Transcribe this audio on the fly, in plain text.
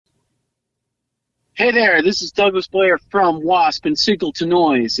Hey there, this is Douglas Blair from W.A.S.P and Signal to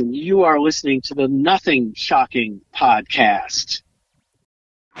Noise, and you are listening to the Nothing Shocking podcast.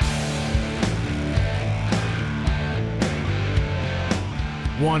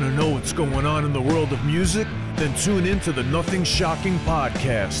 Want to know what's going on in the world of music? Then tune in to the Nothing Shocking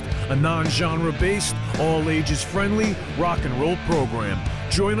podcast, a non-genre based, all ages friendly rock and roll program.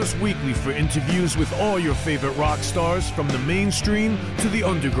 Join us weekly for interviews with all your favorite rock stars from the mainstream to the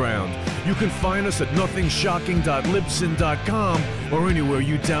underground. You can find us at nothingshocking.libsyn.com or anywhere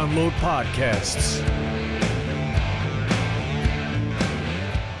you download podcasts.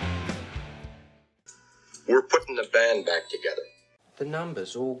 We're putting the band back together. The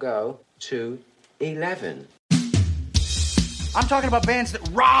numbers all go to 11. I'm talking about bands that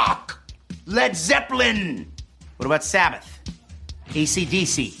rock. Led Zeppelin. What about Sabbath?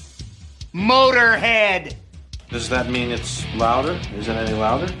 AC/DC. Motorhead. Does that mean it's louder? Is it any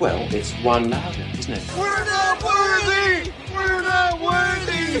louder? Well, it's one louder, isn't it? We're not worthy! We're not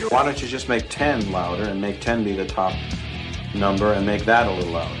worthy! Why don't you just make 10 louder and make 10 be the top number and make that a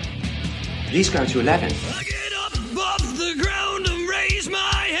little louder? These go to 11. I get up off the ground and raise my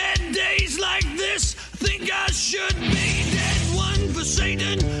head. Days like this, think I should be dead. One for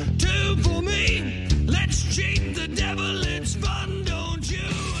Satan, two for me. Let's cheat the devil, it's fun, don't you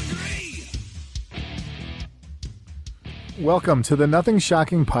agree? Welcome to the Nothing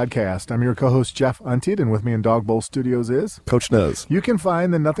Shocking podcast. I'm your co-host, Jeff Untied, and with me in Dog Bowl Studios is Coach Nez. You can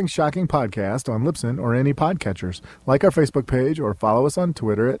find the Nothing Shocking podcast on Libsyn or any podcatchers. Like our Facebook page or follow us on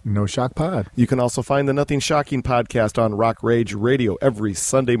Twitter at NoShockPod. You can also find the Nothing Shocking podcast on Rock Rage Radio every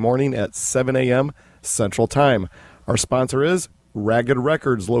Sunday morning at 7 a.m. Central Time. Our sponsor is Ragged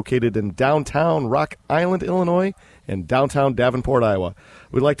Records, located in downtown Rock Island, Illinois, and downtown Davenport, Iowa.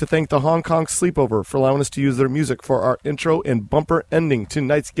 We'd like to thank the Hong Kong Sleepover for allowing us to use their music for our intro and bumper ending.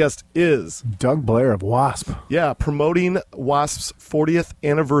 Tonight's guest is Doug Blair of W.A.S.P. Yeah, promoting W.A.S.P.'s 40th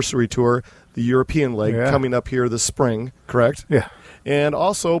anniversary tour, the European leg, coming up here this spring, correct? Yeah. And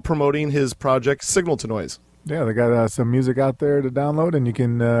also promoting his project, Signal to Noise. Yeah, they got some music out there to download, and you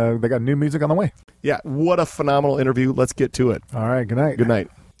can. They got new music on the way. Yeah, what a phenomenal interview. Let's get to it. All right, good night. Good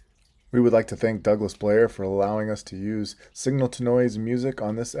night. We would like to thank Douglas Blair for allowing us to use Signal to Noise music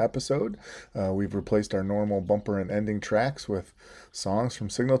on this episode. We've replaced our normal bumper and ending tracks with songs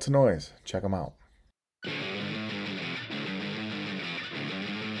from Signal to Noise. Check them out.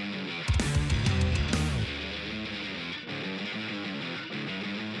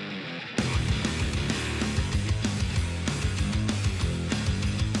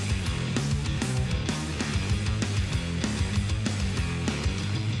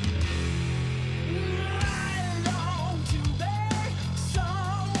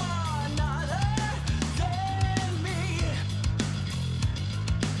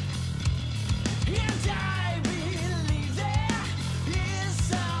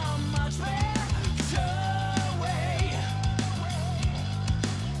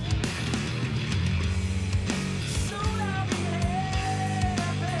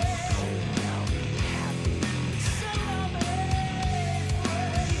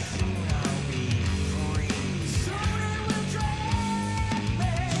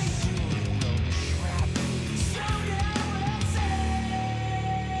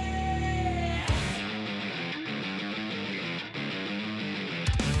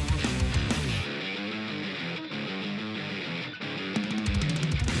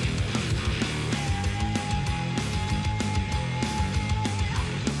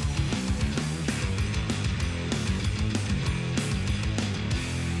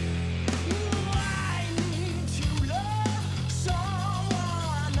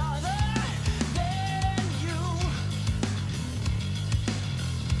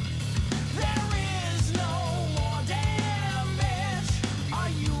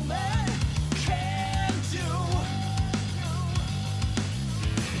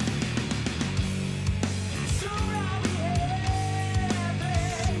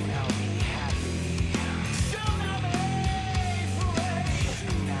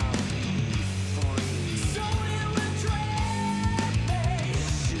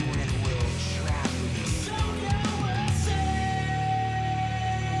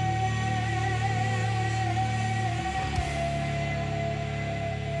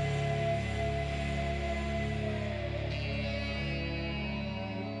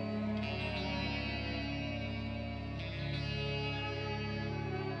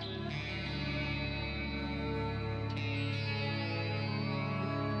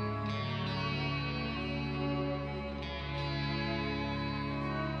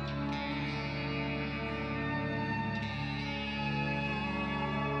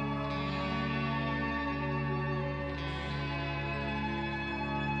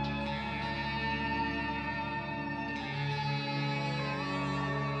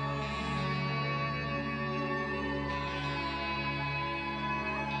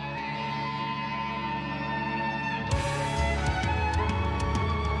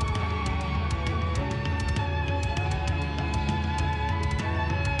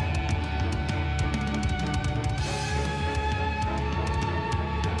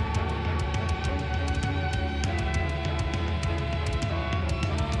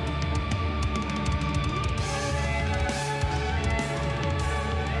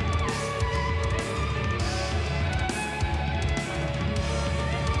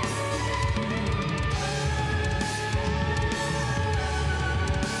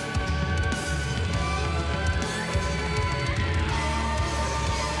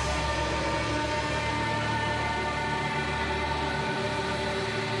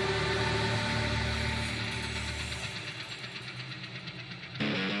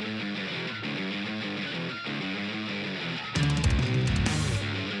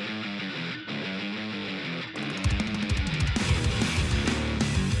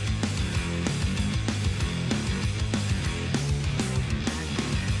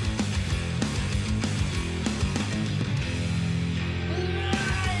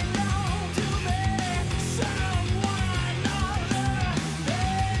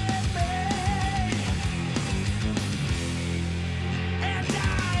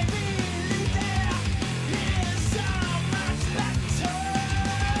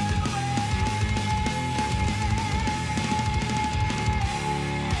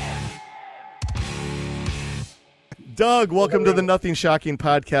 Doug, welcome to the Nothing Shocking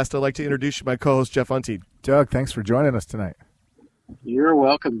podcast. I'd like to introduce you to my co-host, Jeff Unte. Doug, thanks for joining us tonight. You're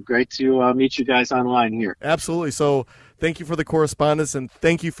welcome. Great to meet you guys online here. Absolutely. So thank you for the correspondence, and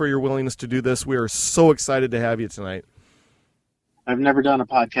thank you for your willingness to do this. We are so excited to have you tonight. I've never done a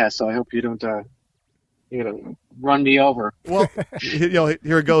podcast, so I hope you don't run me over. Well,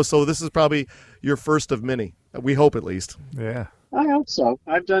 here it goes. So this is probably your first of many. We hope, at least. Yeah. I hope so.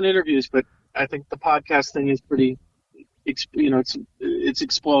 I've done interviews, but I think the podcast thing is pretty, it's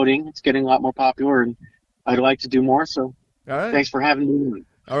exploding. It's getting a lot more popular, and I'd like to do more, so all right. Thanks for having me.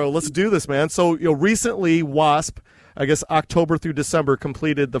 All right, let's do this, man. So, recently W.A.S.P, I guess October through December,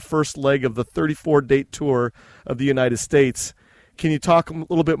 completed the first leg of the 34-date tour of the United States. Can you talk a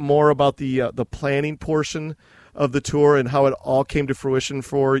little bit more about the planning portion of the tour and how it all came to fruition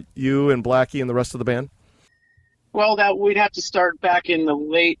for you and Blackie and the rest of the band? Well, we'd have to start back in the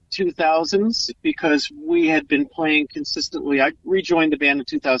late 2000s because we had been playing consistently. I rejoined the band in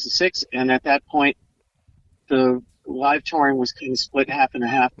 2006, and at that point, the live touring was kind of split half and a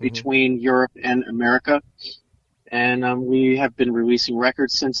half between Europe and America. And we have been releasing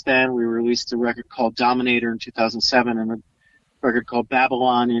records since then. We released a record called Dominator in 2007 and a record called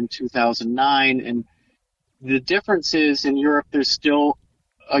Babylon in 2009. And the difference is in Europe, there's still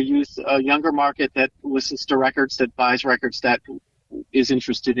a younger market that listens to records, that buys records, that is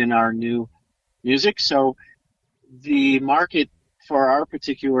interested in our new music. So the market for our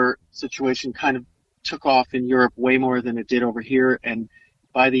particular situation kind of took off in Europe way more than it did over here. And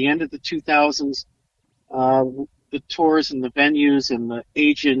by the end of the 2000s, the tours and the venues and the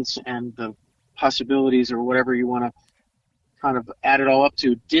agents and the possibilities or whatever you want to kind of add it all up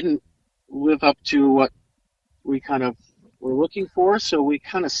to didn't live up to what we kind of were looking for. So we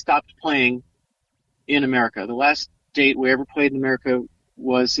kind of stopped playing in America. The last date we ever played in America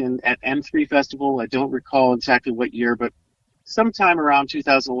was at M3 Festival. I don't recall exactly what year, but sometime around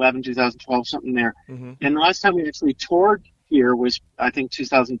 2011, 2012, something there. And the last time we actually toured here was, I think,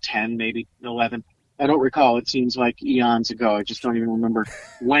 2010, maybe 11. I don't recall. It seems like eons ago. I just don't even remember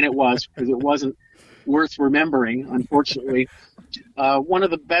when it was because it wasn't worth remembering, unfortunately. One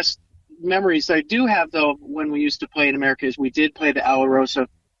of the best memories I do have, though, when we used to play in America is we did play the Ala Rosa.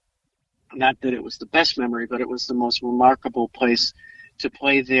 Not that it was the best memory, but it was the most remarkable place to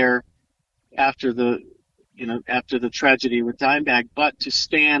play there after the tragedy with Dimebag, but to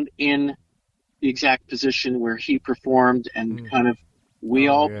stand in the exact position where he performed and kind of we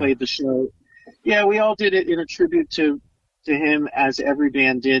all played the show. Yeah, we all did it in a tribute to him, as every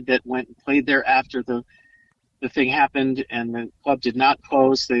band did that went and played there after the thing happened, and the club did not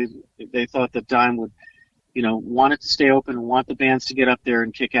close. They thought that Dime would, want it to stay open and want the bands to get up there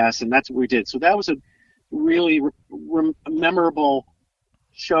and kick ass, and that's what we did. So that was a really memorable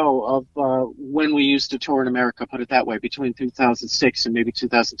show of when we used to tour in America, put it that way, between 2006 and maybe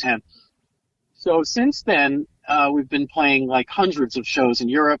 2010. So since then, we've been playing like hundreds of shows in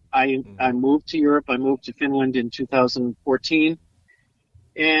Europe. I moved to Europe. I moved to Finland in 2014.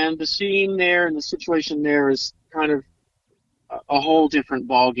 And the scene there and the situation there is kind of a whole different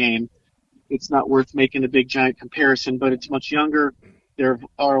ball game. It's not worth making a big giant comparison, but it's much younger. There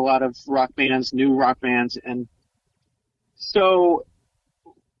are a lot of rock bands, new rock bands. And so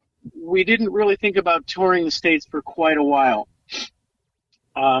we didn't really think about touring the States for quite a while.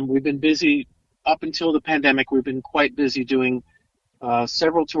 We've been busy up until the pandemic. We've been quite busy doing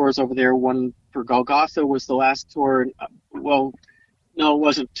several tours over there. One for Golgotha was the last tour. No, it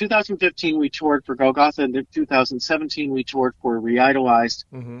wasn't. 2015 we toured for Golgotha, and in 2017 we toured for Reidolized.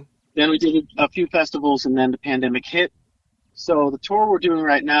 Then we did a few festivals, and then the pandemic hit. So the tour we're doing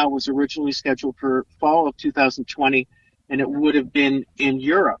right now was originally scheduled for fall of 2020, and it would have been in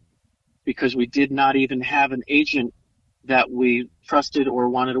Europe because we did not even have an agent that we trusted or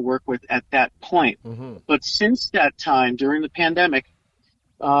wanted to work with at that point. But since that time, during the pandemic,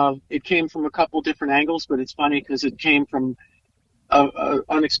 it came from a couple different angles, but it's funny because it came from an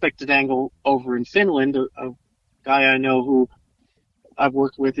unexpected angle over in Finland. A guy I know who I've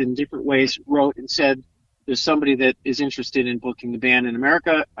worked with in different ways wrote and said, there's somebody that is interested in booking the band in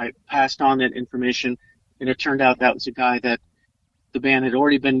America. I passed on that information, and it turned out that was a guy that the band had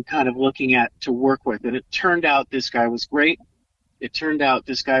already been kind of looking at to work with. And it turned out this guy was great. It turned out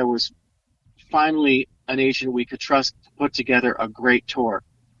this guy was finally an agent we could trust to put together a great tour.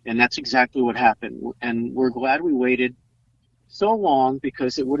 And that's exactly what happened. And we're glad we waited so long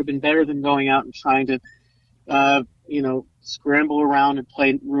because it would have been better than going out and trying to, scramble around and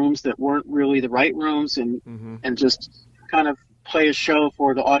play rooms that weren't really the right rooms and just kind of play a show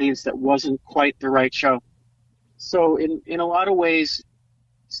for the audience that wasn't quite the right show. So in a lot of ways,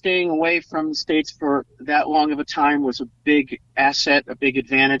 staying away from the States for that long of a time was a big asset, a big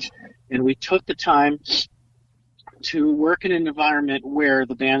advantage. And we took the time to work in an environment where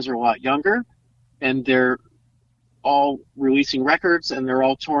the bands are a lot younger and they're all releasing records and they're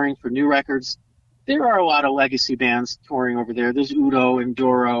all touring for new records. There are a lot of legacy bands touring over there. There's Udo and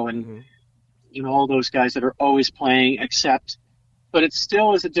Doro and all those guys that are always playing, but it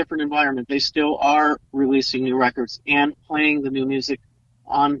still is a different environment. They still are releasing new records and playing the new music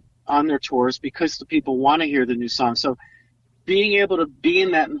on their tours because the people want to hear the new songs. So being able to be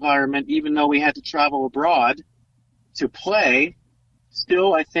in that environment, even though we had to travel abroad to play,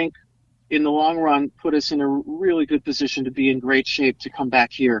 still, I think, in the long run, put us in a really good position to be in great shape to come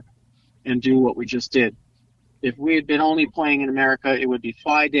back here and do what we just did. If we had been only playing in America, it would be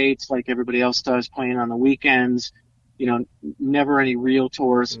fly dates like everybody else does, playing on the weekends, never any real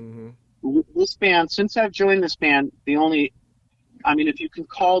tours. This band, since I've joined this band, if you can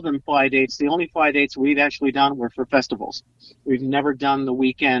call them fly dates, the only fly dates we've actually done were for festivals. We've never done the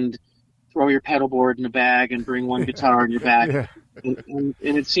weekend, throw your pedal board in a bag and bring one guitar in your bag. Yeah. And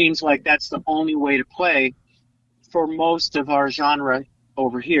it seems like that's the only way to play for most of our genre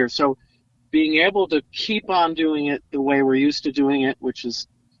over here. So being able to keep on doing it the way we're used to doing it, which is,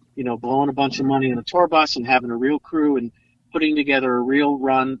 blowing a bunch of money on a tour bus and having a real crew and putting together a real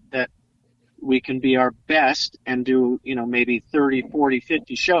run that we can be our best and do, maybe 30, 40,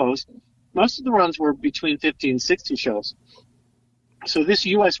 50 shows. Most of the runs were between 50 and 60 shows. So this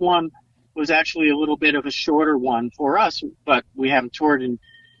US one was actually a little bit of a shorter one for us, but we haven't toured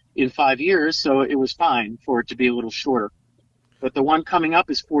in 5 years, so it was fine for it to be a little shorter. But the one coming up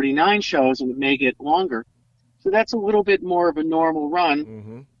is 49 shows, and it may get longer. So that's a little bit more of a normal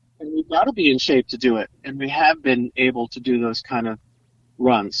run, and we've got to be in shape to do it, and we have been able to do those kind of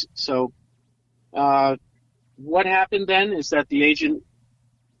runs. So what happened then is that the agent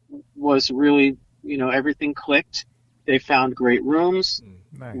was really, everything clicked. They found great rooms.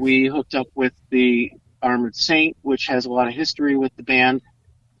 Nice. We hooked up with the Armored Saint, which has a lot of history with the band.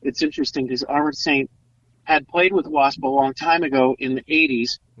 It's interesting because Armored Saint had played with W.A.S.P. a long time ago in the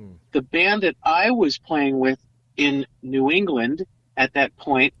 80s. The band that I was playing with in New England at that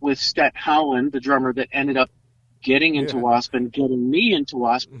point with Stet Howland, the drummer that ended up getting into W.A.S.P. and getting me into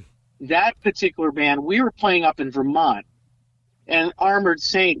W.A.S.P., that particular band, we were playing up in Vermont. And Armored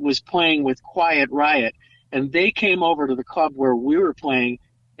Saint was playing with Quiet Riot. And they came over to the club where we were playing,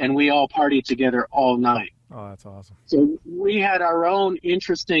 and we all partied together all night. Oh, that's awesome. So we had our own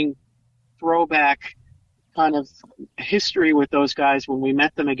interesting throwback kind of history with those guys when we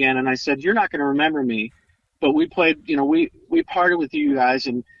met them again. And I said, you're not going to remember me, but we played, we partied with you guys,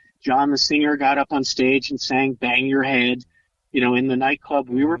 and John the singer got up on stage and sang Bang Your Head, in the nightclub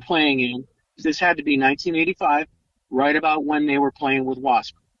we were playing in. This had to be 1985, right about when they were playing with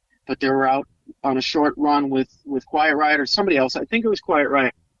W.A.S.P. But they were out on a short run with Quiet Riot or somebody else. I think it was Quiet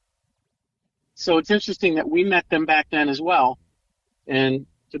Riot. So it's interesting that we met them back then as well. And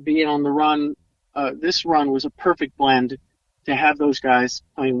to be on the run, this run was a perfect blend to have those guys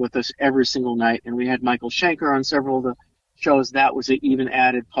playing with us every single night. And we had Michael Schenker on several of the shows. That was an even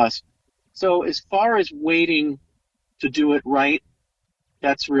added plus. So as far as waiting to do it right,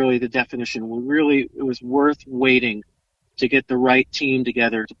 that's really the definition. It was worth waiting to get the right team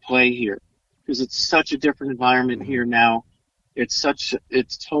together to play here, because it's such a different environment here now. It's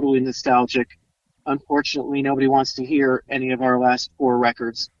totally nostalgic. Unfortunately, nobody wants to hear any of our last 4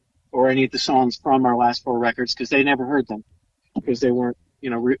 records or any of the songs from our last 4 records because they never heard them, because they weren't,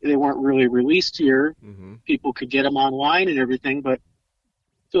 they weren't really released here. People could get them online and everything, but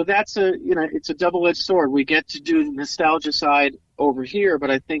so that's it's a double-edged sword. We get to do the nostalgia side over here,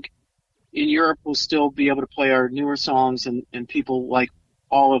 but I think in Europe we'll still be able to play our newer songs, and people like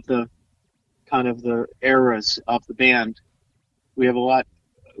all of the kind of the eras of the band. We have a lot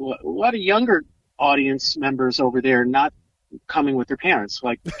of younger audience members over there, not coming with their parents,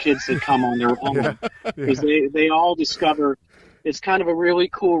 like the kids that come on their own, because they all discover. It's kind of a really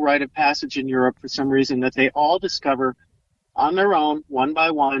cool rite of passage in Europe for some reason, that they all discover on their own, one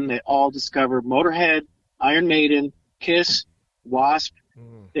by one. They all discover Motorhead, Iron Maiden, Kiss,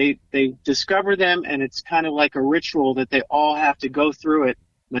 W.A.S.P. They discover them, and it's kind of like a ritual that they all have to go through it.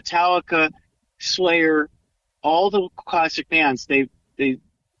 Metallica, Slayer, all the classic bands, they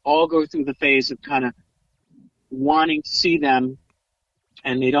all go through the phase of kind of wanting to see them,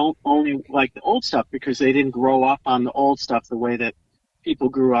 and they don't only like the old stuff because they didn't grow up on the old stuff the way that people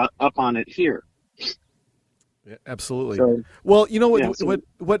grew up on it here. Yeah, absolutely. So, well,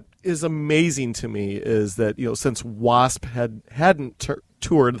 what is amazing to me is that since W.A.S.P. hadn't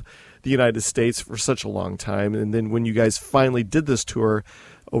toured the United States for such a long time, and then when you guys finally did this tour,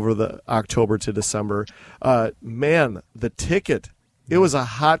 over the October to December. Man, the ticket, it was a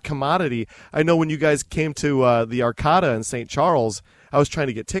hot commodity. I know when you guys came to the Arcada in St. Charles, I was trying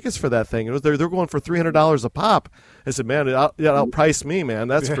to get tickets for that thing. They're going for $300 a pop. I said, man, it outpriced me, man.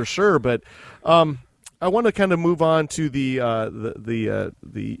 That's for sure. But I want to kind of move on to the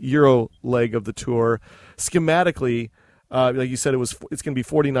Euro leg of the tour. Schematically, like you said, it's going to be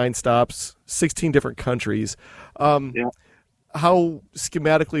 49 stops, 16 different countries. How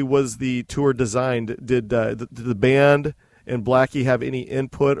schematically was the tour designed? Did the band and Blackie have any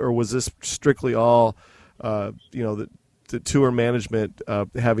input, or was this strictly all, the tour management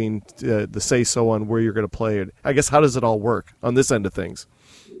having the say-so on where you're going to play it? I guess, how does it all work on this end of things?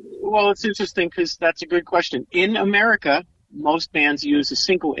 Well, it's interesting because that's a good question. In America, most bands use a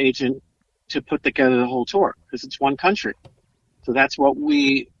single agent to put together the whole tour because it's one country. So that's what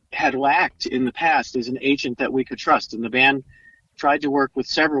we had lacked in the past, is an agent that we could trust. And the band tried to work with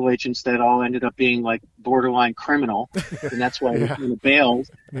several agents that all ended up being like borderline criminal. And that's why we kind of bailed.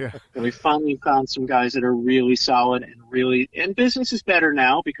 And we finally found some guys that are really solid and business is better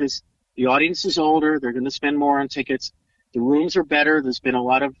now because the audience is older. They're going to spend more on tickets. The rooms are better. There's been a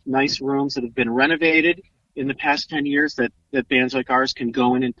lot of nice rooms that have been renovated in the past 10 years that bands like ours can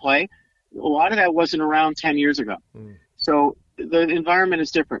go in and play. A lot of that wasn't around 10 years ago. So the environment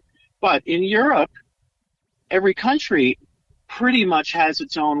is different. But in Europe, every country pretty much has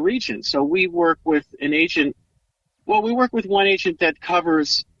its own region. So we work with an agent. Well, we work with one agent that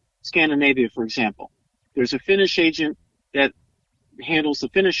covers Scandinavia, for example. There's a Finnish agent that handles the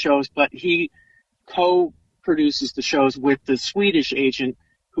Finnish shows, but he co-produces the shows with the Swedish agent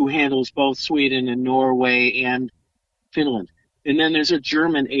who handles both Sweden and Norway and Finland. And then there's a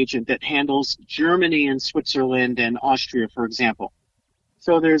German agent that handles Germany and Switzerland and Austria, for example.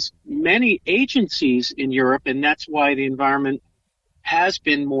 So there's many agencies in Europe, and that's why the environment has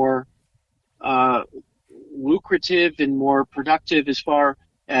been more lucrative and more productive as far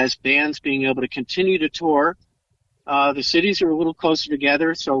as bands being able to continue to tour. The cities are a little closer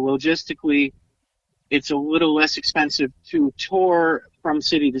together, so logistically it's a little less expensive to tour from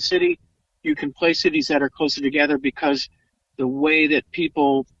city to city. You can play cities that are closer together because the way that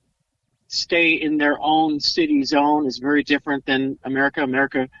people stay in their own city zone is very different than America.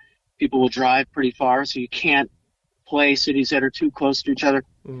 America, people will drive pretty far, so you can't play cities that are too close to each other.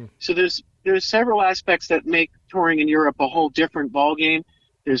 So there's several aspects that make touring in Europe a whole different ballgame.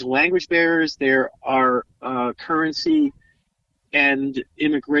 There's language barriers, there are currency and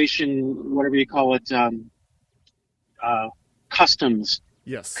immigration, whatever you call it, customs.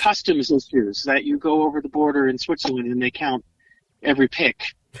 Yes. Customs issues that you go over the border in Switzerland and they count every pick.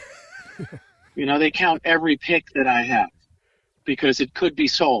 They count every pick that I have because it could be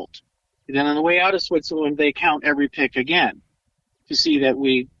sold. And then on the way out of Switzerland, they count every pick again to see that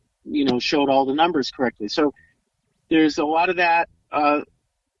we, showed all the numbers correctly. So there's a lot of that.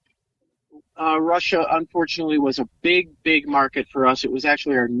 Russia, unfortunately, was a big, big market for us. It was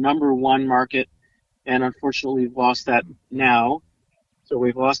actually our number one market, and unfortunately, we've lost that now. So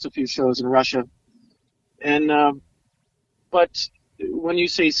we've lost a few shows in Russia. And but when you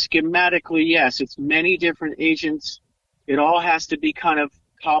say schematically, yes, it's many different agents. It all has to be kind of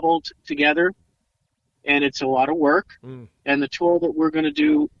cobbled together, and it's a lot of work. And the tour that we're going to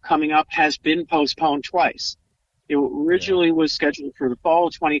do coming up has been postponed twice. It originally was scheduled for the fall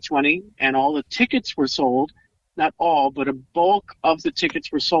of 2020, and all the tickets were sold. Not all, but a bulk of the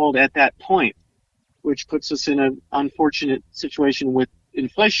tickets were sold at that point, which puts us in an unfortunate situation with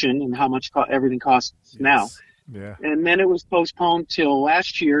inflation and how much everything costs now. And then it was postponed till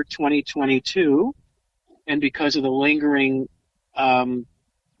last year, 2022, and because of the lingering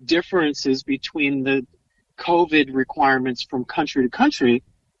differences between the COVID requirements from country to country,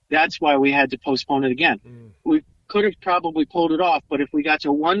 that's why we had to postpone it again. We could have probably pulled it off, but if we got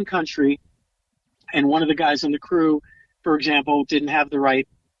to one country and one of the guys in the crew, for example, didn't have the right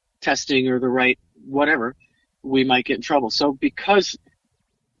testing or the right whatever, we might get in trouble. So because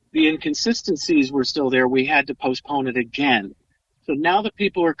the inconsistencies were still there, we had to postpone it again. So now the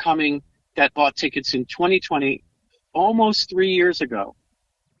people are coming that bought tickets in 2020, almost 3 years ago.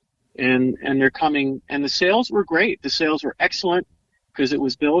 And they're coming, and the sales were great. The sales were excellent because it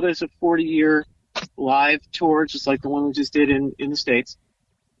was billed as a 40-year live tour, just like the one we just did in the States.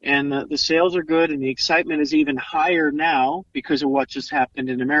 And the sales are good, and the excitement is even higher now because of what just happened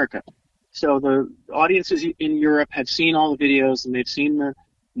in America. So the audiences in Europe have seen all the videos, and they've seen the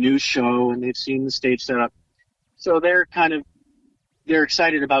news show, and they've seen the stage setup. So they're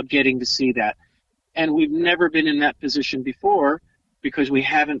excited about getting to see that. And we've never been in that position before because we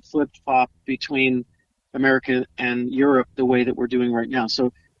haven't flip-flopped between America and Europe the way that we're doing right now.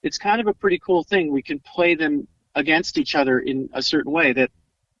 So it's kind of a pretty cool thing. We can play them against each other in a certain way that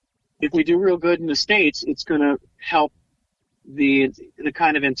if we do real good in the States, it's going to help the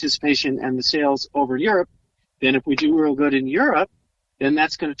kind of anticipation and the sales over in Europe. Then if we do real good in Europe, then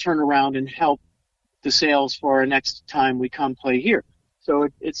that's going to turn around and help the sales for our next time we come play here. So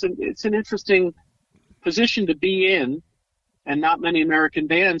it's an interesting position to be in, and not many American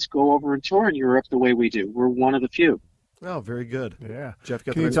bands go over and tour in Europe the way we do. We're one of the few. Oh, very good. Yeah. Jeff,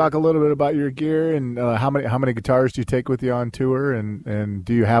 can you talk a little bit about your gear and how many guitars do you take with you on tour, and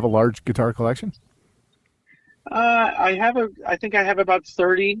do you have a large guitar collection? I think I have about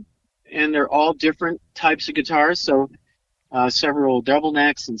 30, and they're all different types of guitars. So several double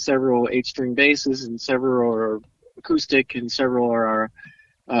necks and several 8-string basses and several are acoustic and several are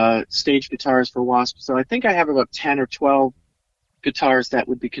stage guitars for W.A.S.P. So I think I have about 10 or 12 guitars that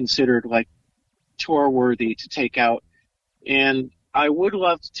would be considered like tour worthy to take out. And I would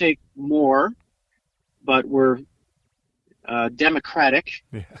love to take more, but we're democratic,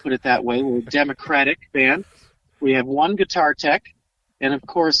 put it that way. We're a democratic band. We have one guitar tech, and of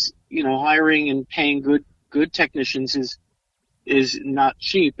course, hiring and paying good technicians is not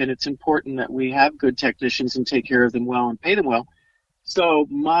cheap, and it's important that we have good technicians and take care of them well and pay them well. So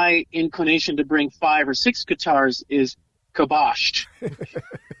my inclination to bring 5 or 6 guitars is kiboshed.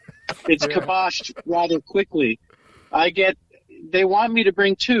 It's kiboshed rather quickly. They want me to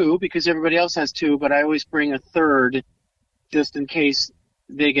bring 2 because everybody else has 2, but I always bring a third just in case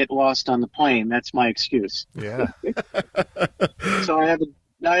they get lost on the plane. That's my excuse. Yeah. So I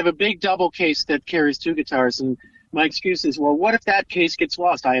have a big double case that carries 2 guitars, and my excuse is, well, what if that case gets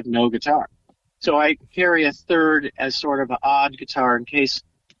lost? I have no guitar. So I carry a third as sort of an odd guitar in case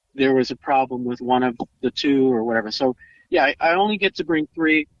there was a problem with one of the 2 or whatever. So yeah, I only get to bring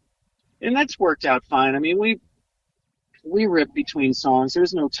 3, and that's worked out fine. I mean, we rip between songs.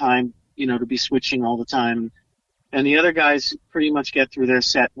 There's no time, to be switching all the time. And the other guys pretty much get through their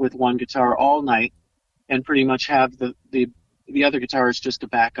set with one guitar all night and pretty much have the other guitar is just a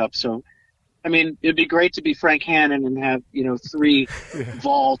backup. So, I mean, it'd be great to be Frank Hannon and have, 3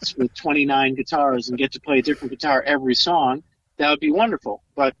 vaults with 29 guitars and get to play a different guitar every song. That would be wonderful.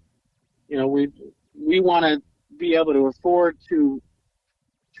 But, we want to be able to afford to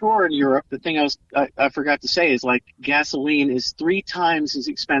tour in Europe. The thing I forgot to say is, like, gasoline is 3 times as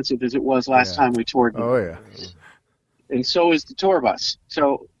expensive as it was last time we toured. Oh, yeah. And so is the tour bus.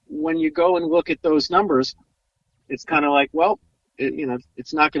 So when you go and look at those numbers, it's kind of like, well,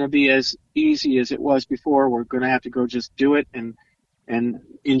 it's not going to be as easy as it was before. We're going to have to go just do it and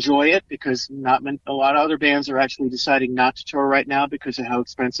enjoy it because a lot of other bands are actually deciding not to tour right now because of how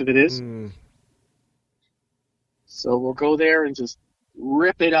expensive it is. So we'll go there and just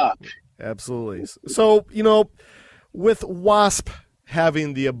rip it up. Absolutely. So, with W.A.S.P.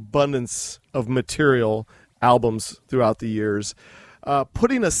 having the abundance of material, albums throughout the years,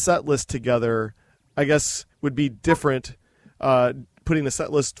 putting a set list together, I guess, would be different, putting a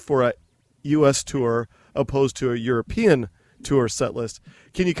set list for a U.S. tour opposed to a European tour set list.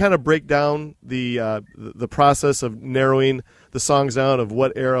 Can you kind of break down the process of narrowing the songs down of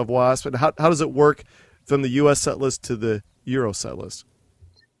what era of W.A.S.P. and how does it work from the U.S. set list to the Euro set list?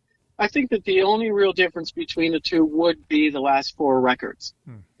 I think that the only real difference between the two would be the last 4 records.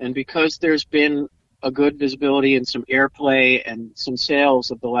 And because there's been a good visibility and some airplay and some sales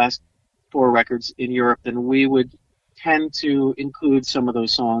of the last 4 records in Europe, then we would tend to include some of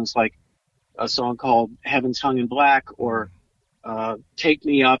those songs, like a song called Heaven's Hung in Black, or Take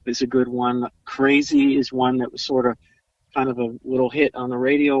Me Up is a good one. Crazy is one that was sort of kind of a little hit on the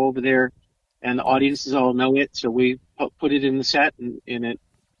radio over there, and the audiences all know it, so we put it in the set, and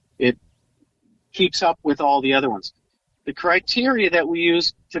it keeps up with all the other ones. The criteria that we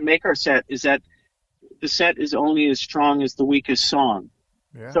use to make our set is that the set is only as strong as the weakest song.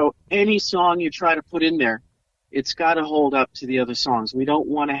 Yeah. So any song you try to put in there, it's got to hold up to the other songs. We don't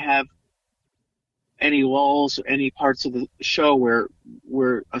want to have any lulls or any parts of the show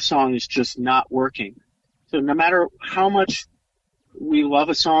where a song is just not working. So no matter how much we love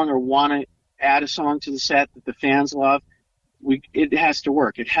a song or want to add a song to the set that the fans love, it has to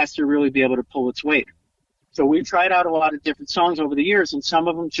work. It has to really be able to pull its weight. So we've tried out a lot of different songs over the years, and some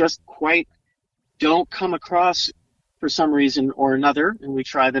of them just quite don't come across for some reason or another, and we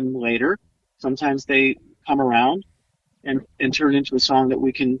try them later. Sometimes they come around and turn into a song that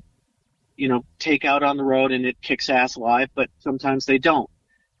we can, take out on the road and it kicks ass live, but sometimes they don't.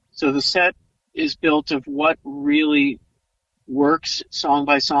 So the set is built of what really works song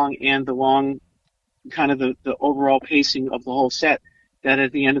by song and the long kind of the overall pacing of the whole set, that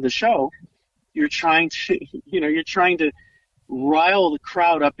at the end of the show, you're trying to rile the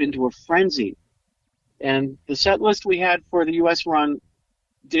crowd up into a frenzy. And the set list we had for the U.S. run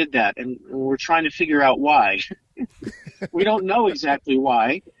did that, and we're trying to figure out why. We don't know exactly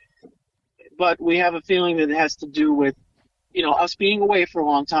why, but we have a feeling that it has to do with, us being away for a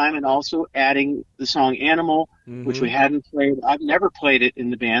long time, and also adding the song Animal, which we hadn't played. I've never played it in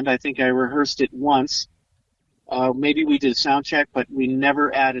the band. I think I rehearsed it once. Maybe we did a sound check, but we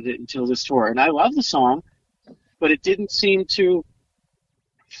never added it until this tour. And I love the song, but it didn't seem to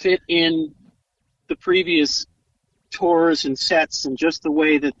fit in the previous tours and sets, and just the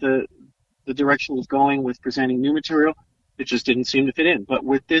way that the direction was going with presenting new material, it just didn't seem to fit in. But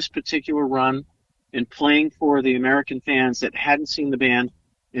with this particular run, and playing for the American fans that hadn't seen the band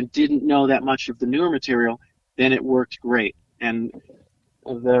and didn't know that much of the newer material, then it worked great. And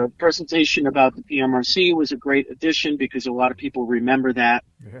the presentation about the PMRC was a great addition, because a lot of people remember that.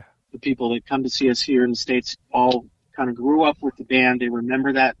 Yeah. The people that come to see us here in the States all kind of grew up with the band. They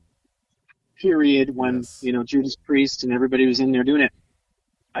remember that period when, Judas Priest and everybody was in there doing it.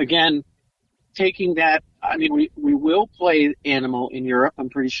 Again, taking that, we will play Animal in Europe, I'm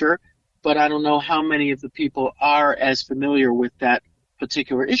pretty sure, but I don't know how many of the people are as familiar with that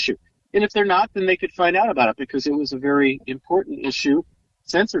particular issue. And if they're not, then they could find out about it, because it was a very important issue.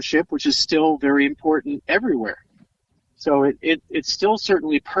 Censorship, which is still very important everywhere. So it's still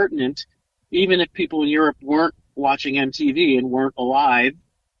certainly pertinent, even if people in Europe weren't watching MTV and weren't alive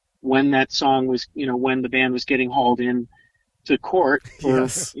when that song was, when the band was getting hauled in to court for,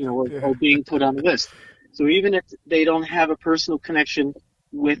 or being put on the list. So even if they don't have a personal connection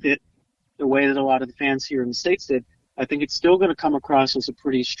with it the way that a lot of the fans here in the States did, I think it's still going to come across as a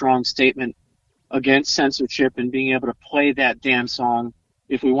pretty strong statement against censorship and being able to play that damn song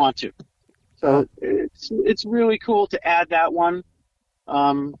if we want to. So it's really cool to add that one.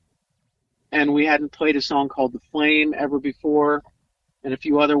 And we hadn't played a song called The Flame ever before, and a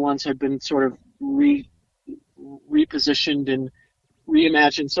few other ones had been sort of repositioned and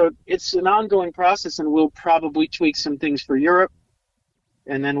reimagined. So it's an ongoing process, and we'll probably tweak some things for Europe,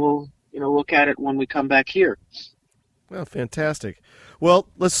 and then we'll look at it when we come back here. Well, fantastic. Well,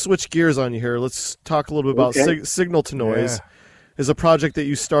 let's switch gears on you here. Let's talk a little bit about Signal to Noise. Yeah. Is a project that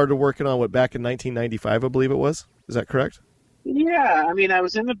you started working on back in 1995, I believe it was. Is that correct? Yeah, I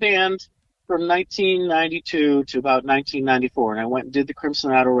was in the band from 1992 to about 1994, and I went and did the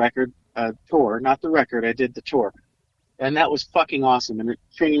Crimson Idol record tour. Not the record, I did the tour. And that was fucking awesome, and it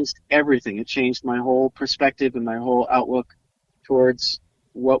changed everything. It changed my whole perspective and my whole outlook towards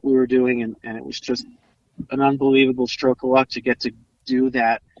what we were doing, and it was just an unbelievable stroke of luck to get to do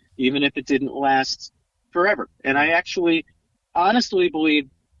that, even if it didn't last forever. And I actually honestly believe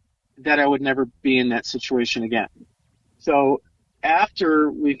that I would never be in that situation again. So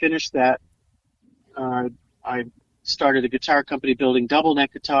after we finished that, I started a guitar company building double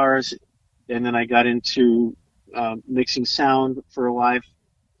neck guitars, and then I got into mixing sound for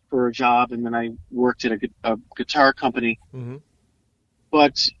a job, and then I worked at a guitar company. Mm-hmm.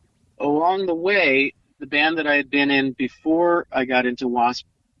 But along the way, the band that I had been in before I got into W.A.S.P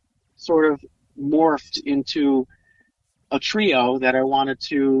sort of morphed into a trio that I wanted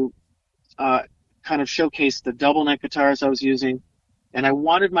to kind of showcase the double neck guitars I was using, and I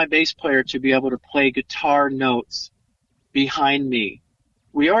wanted my bass player to be able to play guitar notes behind me.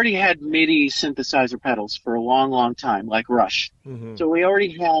 We already had MIDI synthesizer pedals for a long, long time, like Rush. Mm-hmm. So we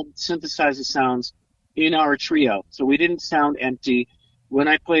already had synthesizer sounds in our trio, so we didn't sound empty. When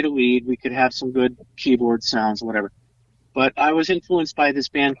I played a lead, we could have some good keyboard sounds or whatever. But I was influenced by this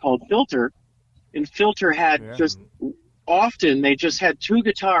band called Filter, and Filter had often they just had two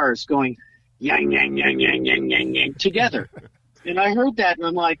guitars going yang, yang, yang, yang, yang, yang, yang together. And I heard that, and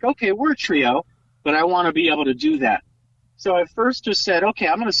I'm like, okay, we're a trio, but I want to be able to do that. So I first just said, okay,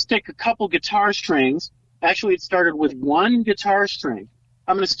 I'm going to stick a couple guitar strings. Actually, it started with one guitar string.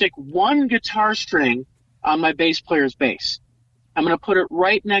 I'm going to stick one guitar string on my bass player's bass. I'm going to put it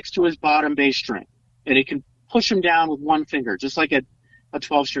right next to his bottom bass string, and he can push him down with one finger, just like a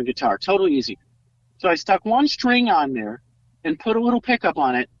 12-string guitar. Totally easy. So I stuck one string on there and put a little pickup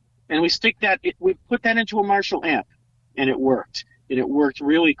on it, and we put that into a Marshall amp, and it worked. And it worked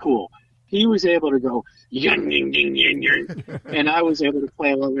really cool. He was able to go, yang, yang, yang, yang, yang, and I was able to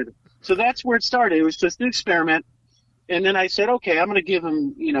play along with it. So that's where it started. It was just an experiment. And then I said, okay, I'm going to give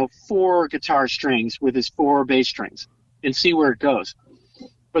him, 4 guitar strings with his 4 bass strings and see where it goes.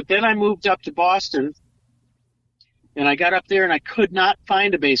 But then I moved up to Boston, and I got up there, and I could not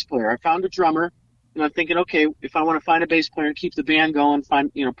find a bass player. I found a drummer, and I'm thinking, okay, if I want to find a bass player and keep the band going,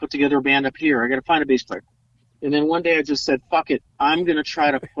 put together a band up here, I got to find a bass player. And then one day I just said, fuck it, I'm going to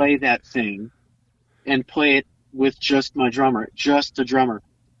try to play that thing and play it with just my drummer, just a drummer.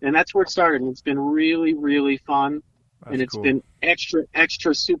 And that's where it started. And it's been really, really fun. That's and it's cool. been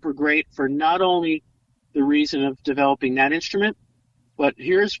extra super great for not only the reason of developing that instrument, but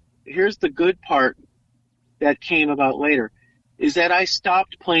here's the good part that came about later, is that I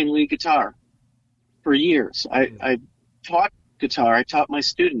stopped playing lead guitar for years. I taught guitar, I taught my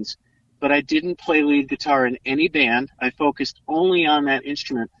students, but I didn't play lead guitar in any band. I focused only on that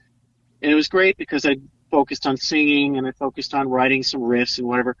instrument. And it was great because I focused on singing and I focused on writing some riffs and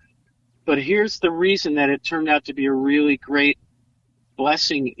whatever. But here's the reason that it turned out to be a really great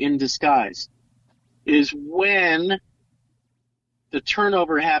blessing in disguise, is when the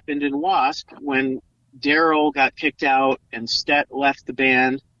turnover happened in W.A.S.P, when Daryl got kicked out and Stet left the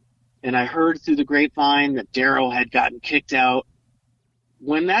band, and I heard through the grapevine that Daryl had gotten kicked out.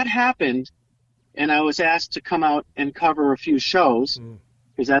 When that happened, and I was asked to come out and cover a few shows,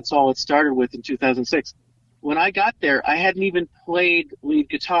 because that's all it started with in 2006. When I got there, I hadn't even played lead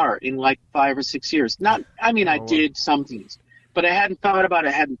guitar in like 5 or 6 years. I did some things, but I hadn't thought about it,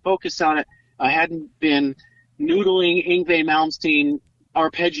 I hadn't focused on it. I hadn't been noodling Yngwie Malmsteen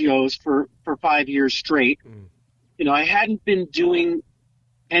arpeggios for 5 years straight. You know, I hadn't been doing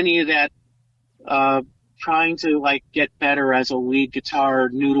any of that, trying to like get better as a lead guitar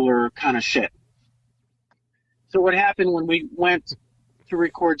noodler kind of shit. So what happened when we went to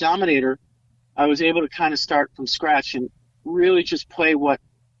record Dominator, I was able to kind of start from scratch and really just play what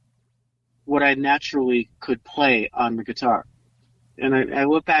I naturally could play on the guitar. And I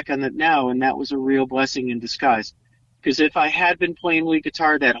look back on that now, and that was a real blessing in disguise. Because if I had been playing lead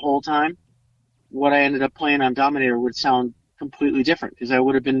guitar that whole time, what I ended up playing on Dominator would sound completely different, because I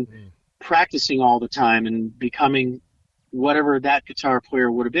would have been practicing all the time and becoming whatever that guitar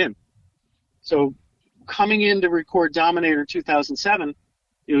player would have been. So coming in to record Dominator 2007,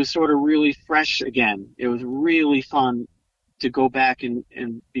 it was sort of really fresh again. It was really fun to go back and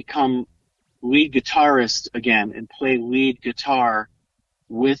become lead guitarist again and play lead guitar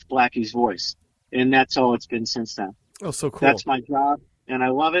with Blackie's voice. And that's all it's been since then. Oh, so cool. That's my job, and I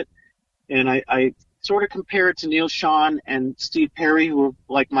love it. And I sort of compare it to Neil Schon and Steve Perry, who are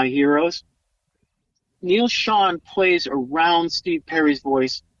like my heroes. Neil Schon plays around Steve Perry's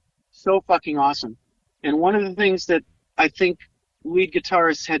voice so fucking awesome. And one of the things that I think lead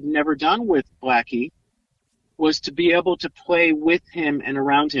guitarists had never done with Blackie was to be able to play with him and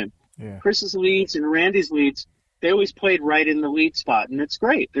around him. Yeah. Chris's leads and Randy's leads, they always played right in the lead spot, and it's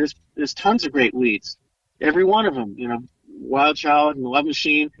great. There's tons of great leads. Every one of them, you know, Wild Child and Love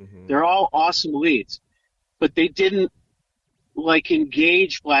Machine, they're all awesome leads. But they didn't, like,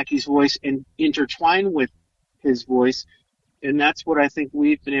 engage Blackie's voice and intertwine with his voice, and that's what I think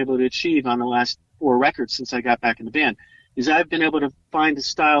we've been able to achieve on the last 4 records since I got back in the band, is I've been able to find a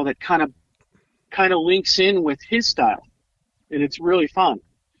style that kind of links in with his style, and it's really fun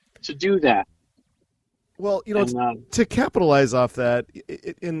to do that. Well, you know, to capitalize off that,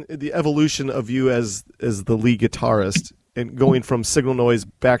 in the evolution of you as the lead guitarist and going from Signal Noise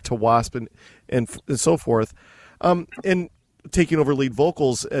back to W.A.S.P and so forth, and taking over lead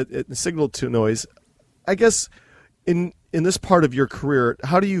vocals at Signal to Noise, I guess in this part of your career,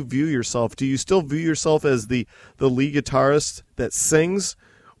 how do you view yourself? Do you still view yourself as the lead guitarist that sings,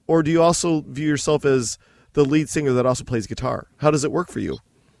 or do you also view yourself as the lead singer that also plays guitar? How does it work for you?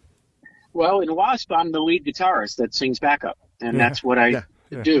 Well, in W.A.S.P, I'm the lead guitarist that sings backup, and that's what I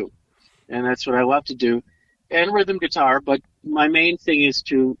do, and that's what I love to do, and rhythm guitar. But my main thing is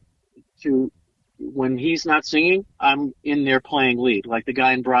to when he's not singing, I'm in there playing lead, like the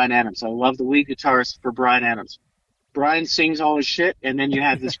guy in Bryan Adams. I love the lead guitarist for Bryan Adams. Bryan sings all his shit, and then you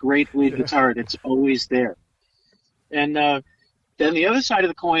have this great lead guitar that's always there. And then the other side of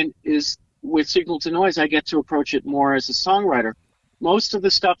the coin is with Signal to Noise, I get to approach it more as a songwriter. Most of the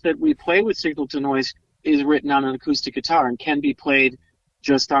stuff that we play with Signal to Noise is written on an acoustic guitar and can be played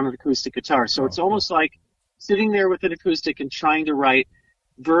just on an acoustic guitar. So it's almost like sitting there with an acoustic and trying to write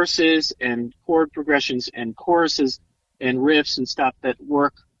verses and chord progressions and choruses and riffs and stuff that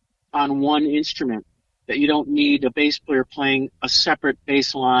work on one instrument, that you don't need a bass player playing a separate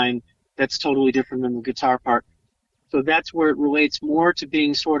bass line that's totally different than the guitar part. So that's where it relates more to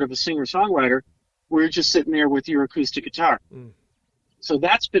being sort of a singer-songwriter, where you're just sitting there with your acoustic guitar. So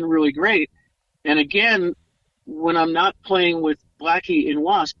that's been really great. And again, when I'm not playing with Blackie in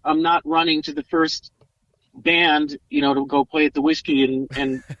W.A.S.P, I'm not running to the first band, you know, to go play at the Whiskey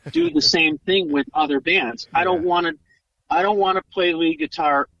and do the same thing with other bands. I don't want to play lead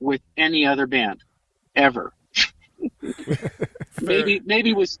guitar with any other band ever.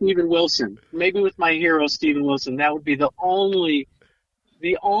 maybe with Steven Wilson, maybe with my hero Steven Wilson. That would be the only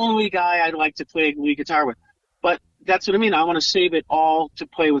the only guy I'd like to play lead guitar with. But that's what I mean. I want to save it all to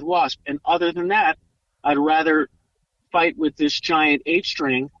play with W.A.S.P. And other than that, I'd rather fight with this giant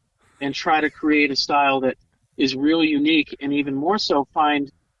 8-string and try to create a style that is really unique, and even more so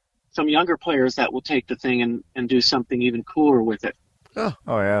find some younger players that will take the thing and do something even cooler with it. Oh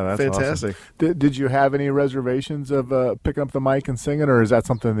yeah, that's fantastic. Awesome. Did you have any reservations of picking up the mic and singing, or is that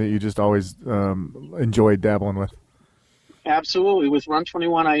something that you just always enjoyed dabbling with? Absolutely. With Run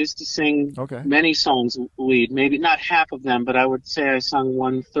 21, I used to sing many songs lead, maybe not half of them, but I would say I sung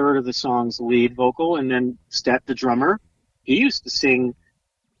 1/3 of the songs lead vocal, and then Stet, the drummer, he used to sing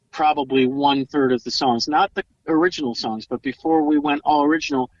probably 1/3 of the songs, not the original songs, but before we went all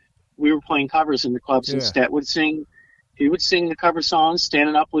original, we were playing covers in the clubs, and Stet would sing. He would sing the cover songs,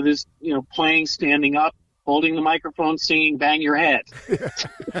 standing up with his, playing, standing up, holding the microphone, singing "Bang Your Head."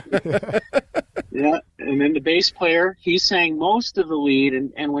 Yeah, and then the bass player, he sang most of the lead,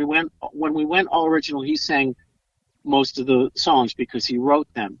 and when we went all original, he sang most of the songs because he wrote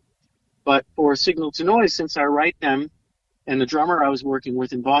them. But for Signal to Noise, since I write them, and the drummer I was working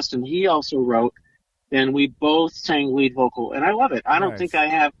with in Boston, he also wrote, then we both sang lead vocal, and I love it. I don't think I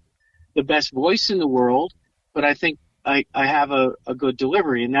have the best voice in the world, but I think I have a good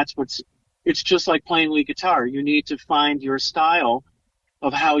delivery, and it's just like playing lead guitar. You need to find your style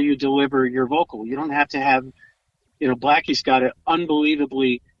of how you deliver your vocal. You don't have to have, Blackie's got an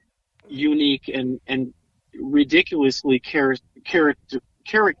unbelievably unique and ridiculously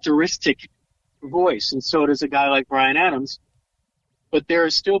characteristic voice, and so does a guy like Bryan Adams. But there are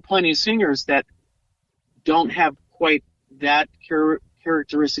still plenty of singers that don't have quite that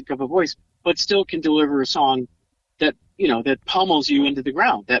characteristic of a voice, but still can deliver a song that, that pummels you into the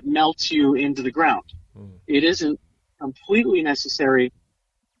ground, that melts you into the ground. It isn't completely necessary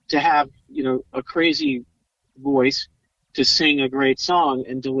to have, a crazy voice to sing a great song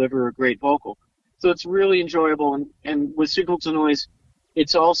and deliver a great vocal. So it's really enjoyable. And with Signal to Noise,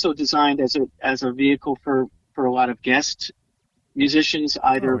 it's also designed as a vehicle for a lot of guest musicians,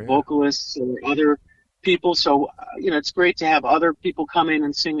 either vocalists or other people. So, it's great to have other people come in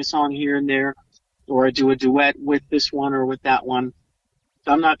and sing a song here and there, or I do a duet with this one or with that one.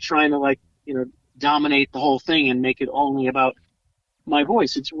 So I'm not trying to dominate the whole thing and make it only about my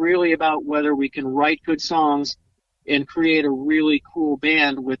voice. It's really about whether we can write good songs and create a really cool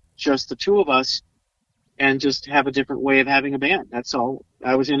band with just the two of us and just have a different way of having a band. That's all.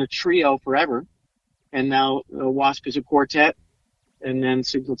 I was in a trio forever, and now W.A.S.P. is a quartet, and then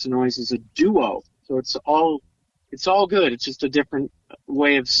Signal to Noise is a duo. So it's all good. It's just a different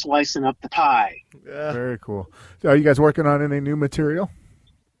way of slicing up the pie. Yeah. Very cool. So are you guys working on any new material?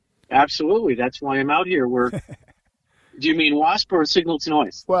 Absolutely. That's why I'm out here. Do you mean W.A.S.P. or Signal to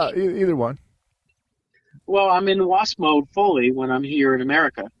Noise? Well, either one. Well, I'm in W.A.S.P. mode fully when I'm here in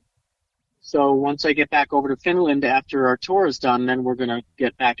America. So once I get back over to Finland after our tour is done, then we're going to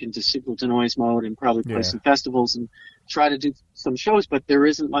get back into Signal to Noise mode and probably play some festivals and try to do some shows. But there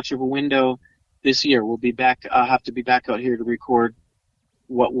isn't much of a window this year. We'll be back. I'll have to be back out here to record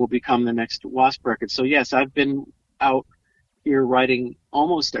what will become the next W.A.S.P. record. So yes, I've been out here writing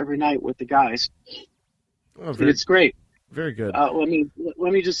almost every night with the guys. And it's great. Very good.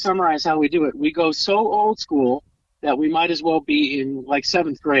 Let me just summarize how we do it. We go so old school that we might as well be in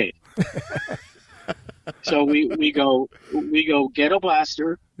 7th grade. So we go ghetto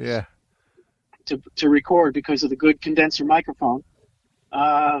blaster. Yeah. To record because of the good condenser microphone.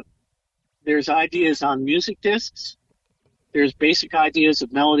 There's ideas on music discs. There's basic ideas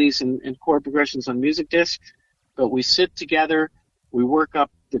of melodies and chord progressions on music discs. But we sit together. We work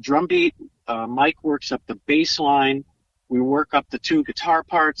up the drum beat. Mike works up the bass line. We work up the 2 guitar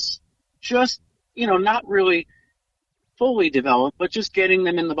parts. Just, not really fully developed, but just getting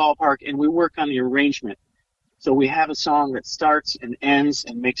them in the ballpark. And we work on the arrangement. So we have a song that starts and ends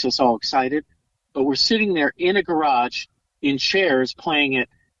and makes us all excited. But we're sitting there in a garage in chairs playing it,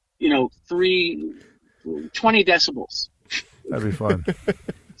 20 decibels. That'd be fun.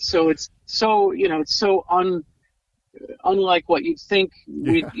 So it's so, it's so unlike what you'd think.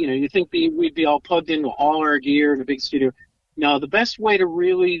 You think we'd be all plugged into all our gear in a big studio. No, the best way to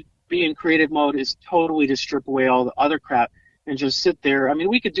really be in creative mode is totally to strip away all the other crap and just sit there. I mean,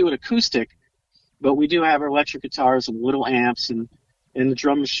 we could do it acoustic, but we do have our electric guitars and little amps and the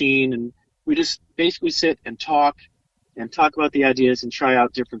drum machine, and we just basically sit and talk about the ideas and try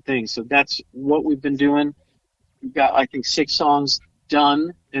out different things. So that's what we've been doing. We've got, I think, 6 songs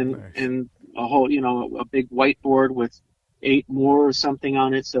done and a whole, a big whiteboard with 8 more or something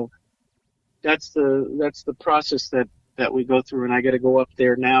on it. So that's the process that we go through. And I got to go up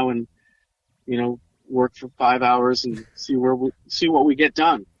there now and, work for 5 hours and see what we get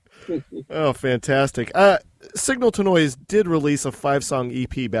done. Oh, fantastic. Signal to Noise did release a 5-song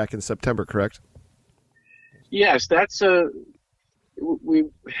EP back in September, correct? Yes, we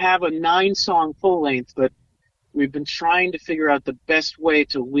have a 9-song full length, but we've been trying to figure out the best way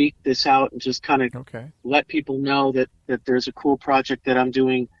to leak this out and just kind of let people know that there's a cool project that I'm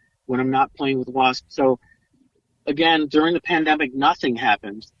doing when I'm not playing with W.A.S.P. So, again, during the pandemic, nothing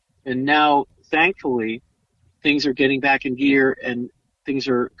happened. And now, thankfully, things are getting back in gear and things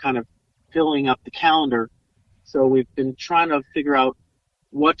are kind of filling up the calendar. So we've been trying to figure out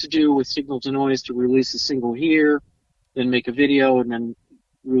what to do with Signal to Noise to release a single here, then make a video, and then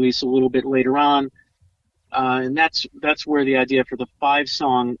release a little bit later on. And that's where the idea for the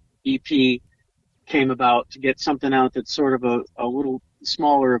 5-song EP came about, to get something out that's sort of a little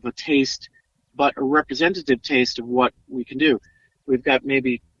smaller of a taste, but a representative taste of what we can do. We've got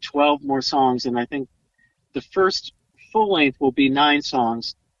maybe 12 more songs, and I think the first full length will be 9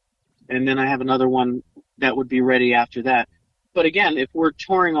 songs, and then I have another one that would be ready after that. But again, if we're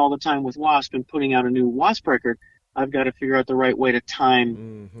touring all the time with W.A.S.P. and putting out a new W.A.S.P. record, I've got to figure out the right way to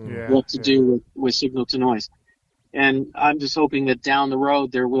time what to do with Signal to Noise. And I'm just hoping that down the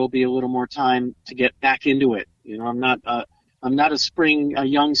road there will be a little more time to get back into it. You know, I'm not a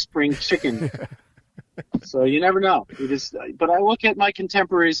young spring chicken. So you never know. But I look at my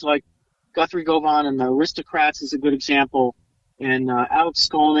contemporaries like Guthrie Govan and the Aristocrats is a good example, and Alex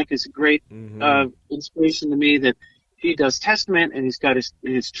Skolnick is a great inspiration to me, that he does Testament, and he's got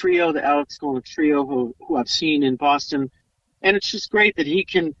his trio, the Alex Skolnick trio, who I've seen in Boston. And it's just great that he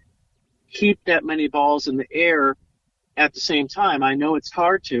can keep that many balls in the air at the same time. I know it's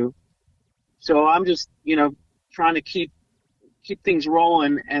hard to. So I'm just, trying to keep things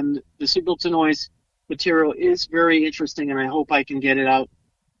rolling, and the Signal to Noise material is very interesting, and I hope I can get it out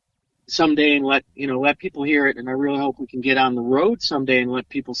someday and let people hear it. And I really hope we can get on the road someday and let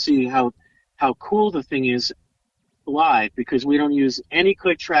people see how cool the thing is live, because we don't use any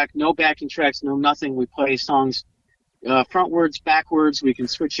click track, no backing tracks, no nothing. We play songs frontwards, backwards. We can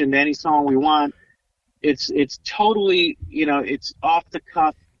switch into any song we want. It's totally, it's off the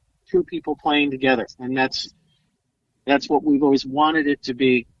cuff, 2 people playing together, and that's what we've always wanted it to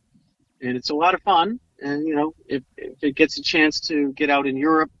be. And it's a lot of fun. And, if it gets a chance to get out in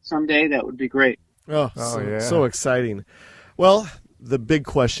Europe someday, that would be great. So exciting. Well, the big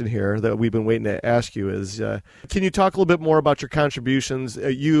question here that we've been waiting to ask you is, can you talk a little bit more about your contributions,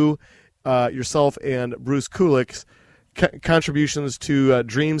 yourself and Bruce Kulick's contributions to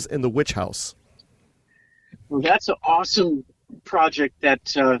Dreams in the Witch House? Well, that's an awesome project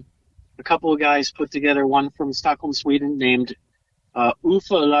that a couple of guys put together, one from Stockholm, Sweden, named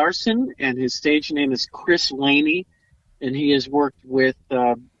Uffe Larsson, and his stage name is Chris Laney, and he has worked with,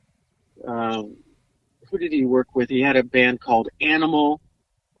 who did he work with? He had a band called Animal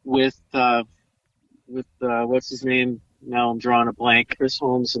with what's his name? Now I'm drawing a blank. Chris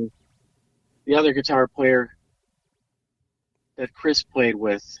Holmes, and the other guitar player that Chris played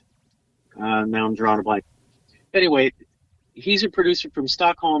with. Now I'm drawing a blank. Anyway, he's a producer from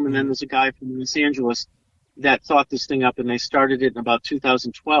Stockholm, and then there's a guy from Los Angeles that thought this thing up, and they started it in about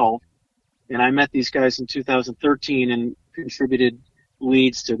 2012. And I met these guys in 2013 and contributed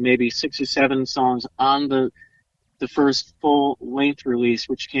leads to maybe 6 or 7 songs on the first full-length release,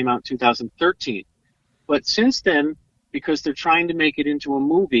 which came out in 2013. But since then, because they're trying to make it into a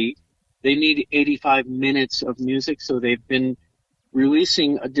movie, they need 85 minutes of music, so they've been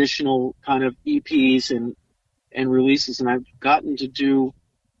releasing additional kind of EPs and releases, and I've gotten to do,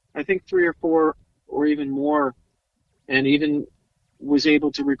 I think, 3 or 4 or even more, and even was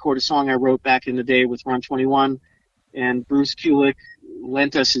able to record a song I wrote back in the day with Ron 21, and Bruce Kulick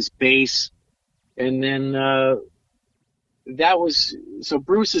lent us his bass, and then so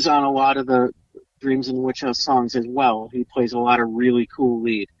Bruce is on a lot of the Dreams in the Witch House songs as well. He plays a lot of really cool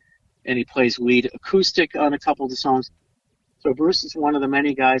lead, and he plays lead acoustic on a couple of the songs. So Bruce is one of the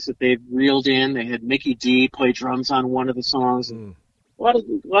many guys that they've reeled in. They had Mickey D play drums on one of the songs. And a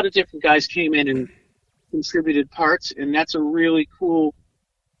lot of different guys came in and contributed parts, and that's a really cool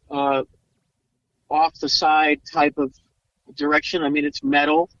off the side type of direction. I mean, it's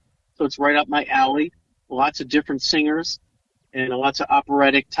metal, so it's right up my alley. Lots of different singers and lots of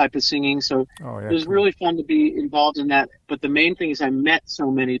operatic type of singing. So it was really fun to be involved in that. But the main thing is I met so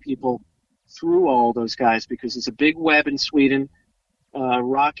many people through all those guys, because it's a big web in Sweden.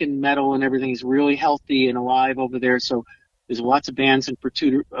 Rock and metal and everything is really healthy and alive over there. So there's lots of bands and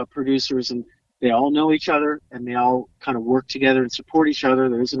producers, and they all know each other, and they all kind of work together and support each other.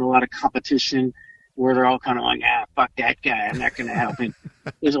 There isn't a lot of competition where they're all kind of like, fuck that guy, I'm not going to help him.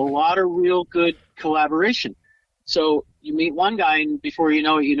 There's a lot of real good collaboration. So you meet one guy, and before you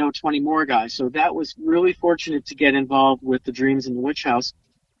know it, you know 20 more guys. So that was really fortunate to get involved with the Dreams in the Witch House.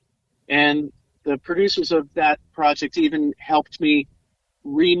 And the producers of that project even helped me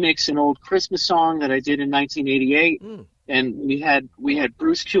remix an old Christmas song that I did in 1988. And we had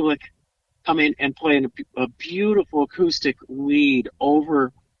Bruce Kulick come in and play a beautiful acoustic lead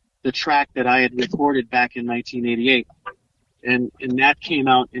over the track that I had recorded back in 1988. And that came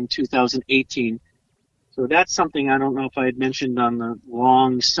out in 2018. So that's something I don't know if I had mentioned on the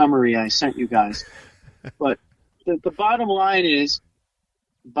long summary I sent you guys. But the bottom line is,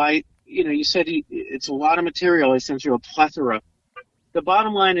 you said it's a lot of material. I sent you a plethora. The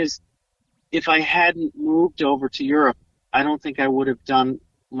bottom line is, if I hadn't moved over to Europe, I don't think I would have done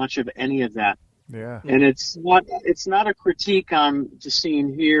much of any of that. Yeah. And it's not a critique on the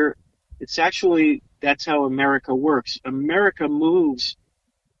scene here. It's actually, that's how America works. America moves.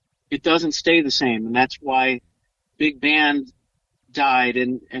 It doesn't stay the same. And that's why big band died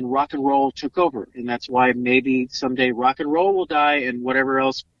and rock and roll took over. And that's why maybe someday rock and roll will die and whatever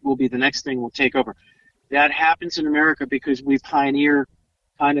else will be the next thing will take over. That happens in America because we pioneer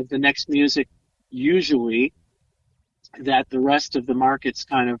kind of the next music, usually, that the rest of the markets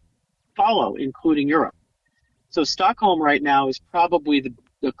kind of follow, including Europe. So Stockholm right now is probably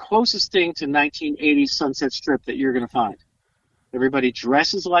the closest thing to 1980s Sunset Strip that you're going to find. Everybody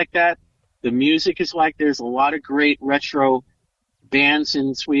dresses like that. The music is like, there's a lot of great retro bands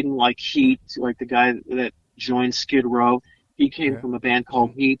in Sweden, like Heat, like the guy that joined Skid Row. He came from a band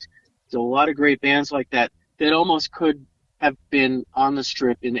called Heat. There's a lot of great bands like that almost could have been on the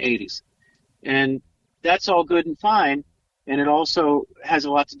Strip in the 80s. And that's all good and fine, and it also has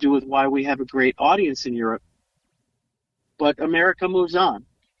a lot to do with why we have a great audience in Europe. But America moves on.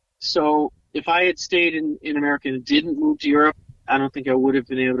 So if I had stayed in America and didn't move to Europe, I don't think I would have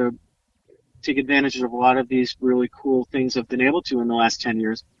been able to take advantage of a lot of these really cool things I've been able to in the last 10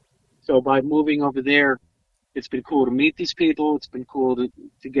 years. So by moving over there, it's been cool to meet these people. It's been cool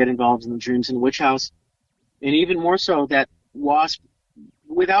to get involved in the Dreams in the Witch House. And even more so that W.A.S.P,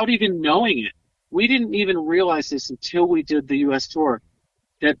 without even knowing it, we didn't even realize this until we did the U.S. tour,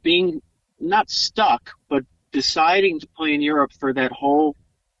 that being not stuck, but deciding to play in Europe for that whole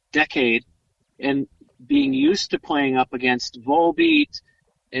decade and being used to playing up against Volbeat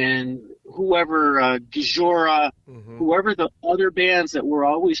and whoever, Gijora, whoever the other bands that we're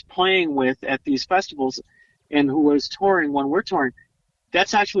always playing with at these festivals and who was touring when we're touring,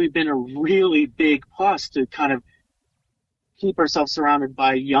 that's actually been a really big plus to kind of keep ourselves surrounded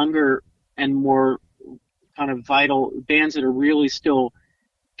by younger and more kind of vital bands that are really still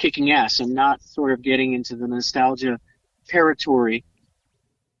kicking ass and not sort of getting into the nostalgia territory.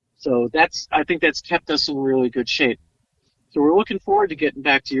 So I think that's kept us in really good shape. So we're looking forward to getting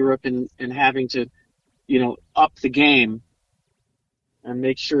back to Europe and having to, up the game and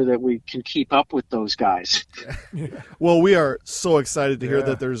make sure that we can keep up with those guys. Well, we are so excited to hear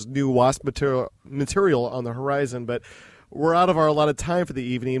that there's new W.A.S.P. material on the horizon, but we're out of our allotted time for the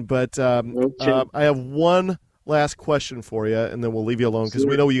evening. But I have one last question for you, and then we'll leave you alone because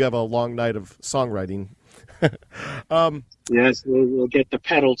we know you have a long night of songwriting. Yes, we'll get the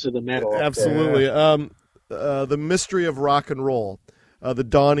pedal to the metal. Absolutely. The mystery of rock and roll, the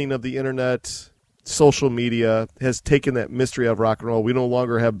dawning of the internet, social media has taken that mystery of rock and roll. We no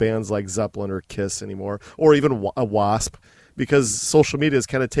longer have bands like Zeppelin or Kiss anymore, or even a W.A.S.P, because social media has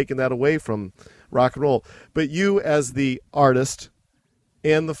kind of taken that away from rock and roll. But you, as the artist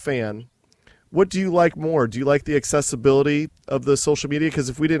and the fan, what do you like more? Do you like the accessibility of the social media? Because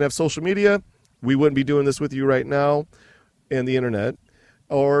if we didn't have social media, we wouldn't be doing this with you right now and the internet.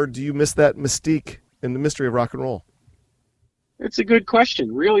 Or do you miss that mystique and the mystery of rock and roll? It's a good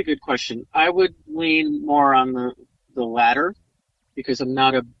question, really good question. I would lean more on the latter because I'm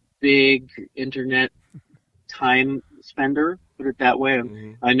not a big internet time spender, put it that way.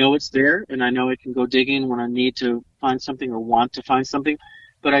 I know it's there, and I know I can go digging when I need to find something or want to find something,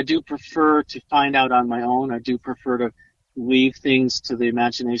 but I do prefer to find out on my own. I do prefer to leave things to the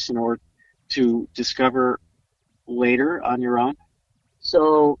imagination or to discover later on your own.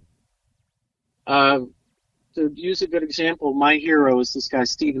 So, to use a good example, my hero is this guy,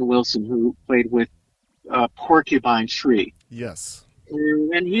 Steven Wilson, who played with Porcupine Tree. Yes.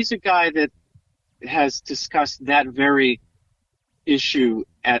 And he's a guy that has discussed that very issue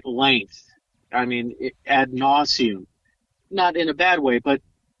at length. I mean, ad nauseum. Not in a bad way, but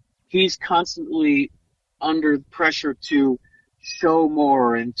he's constantly under pressure to show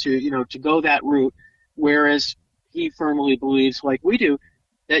more and to go that route, whereas he firmly believes, like we do,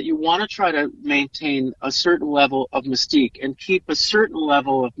 that you want to try to maintain a certain level of mystique and keep a certain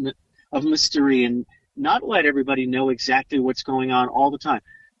level of mystery and not let everybody know exactly what's going on all the time.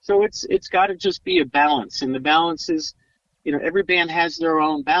 So it's got to just be a balance, and the balance is, every band has their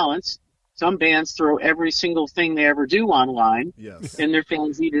own balance. Some bands throw every single thing they ever do online, yes, and their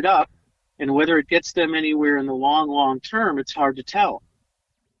fans eat it up, and whether it gets them anywhere in the long, long term, it's hard to tell.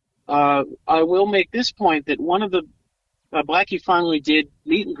 I will make this point that one of the Blackie finally did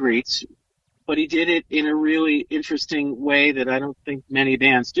meet and greets, but he did it in a really interesting way that I don't think many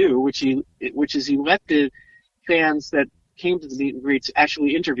bands do, which is he let the fans that came to the meet and greets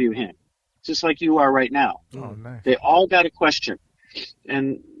actually interview him, just like you are right now. Oh, nice. They all got a question,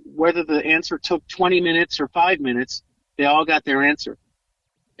 and whether the answer took 20 minutes or 5 minutes, they all got their answer.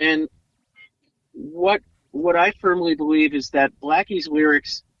 And what I firmly believe is that Blackie's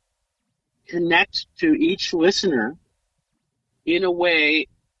lyrics connect to each listener in a way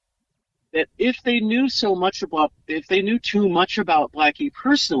that if they knew too much about Blackie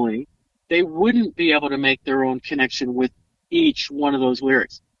personally, they wouldn't be able to make their own connection with each one of those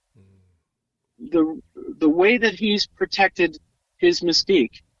lyrics. The way that he's protected his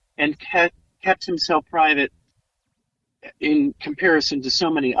mystique and kept himself private in comparison to so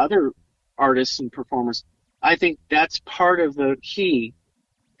many other artists and performers, I think that's part of the key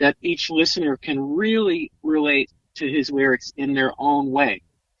that each listener can really relate to his lyrics in their own way.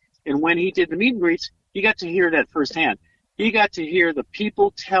 And when he did the meet and greets, he got to hear that firsthand. He got to hear the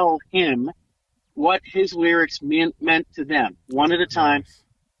people tell him what his lyrics meant to them, one at a time,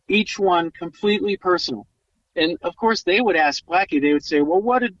 each one completely personal. And of course, they would ask Blackie. They would say, "Well,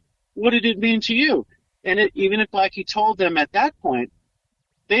 what did it mean to you?" And even if Blackie told them at that point,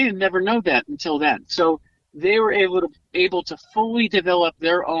 they had never known that until then. So they were able to fully develop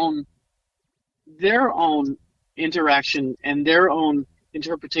their own interaction and their own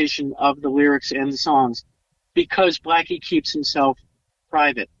interpretation of the lyrics and the songs because Blackie keeps himself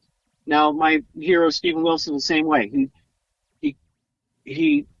private. Now, my hero Stephen Wilson, the same way.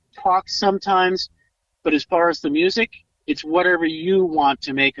 He talks sometimes, but as far as the music, it's whatever you want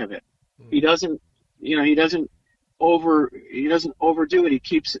to make of it. He doesn't overdo it.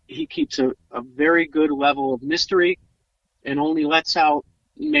 He keeps a very good level of mystery and only lets out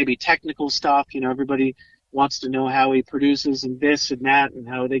maybe technical stuff. Everybody wants to know how he produces and this and that and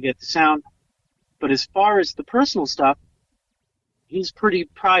how they get the sound. But as far as the personal stuff, he's pretty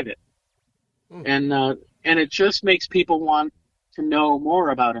private. And it just makes people want to know more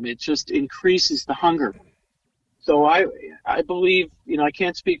about him. It just increases the hunger. So I believe, I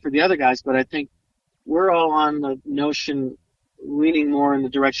can't speak for the other guys, but I think we're all on the notion, leaning more in the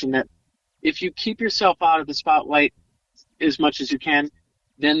direction that if you keep yourself out of the spotlight as much as you can,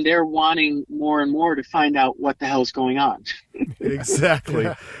 then they're wanting more and more to find out what the hell's going on. Exactly.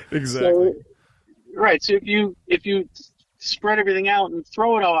 Yeah. Exactly. So, right. So if you spread everything out and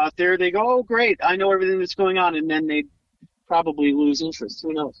throw it all out there, they go, "Oh, great, I know everything that's going on," and then they probably lose interest.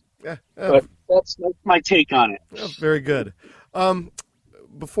 Who knows? Yeah. But that's my take on it. Yeah, very good.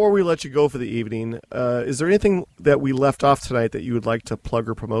 Before we let you go for the evening, is there anything that we left off tonight that you would like to plug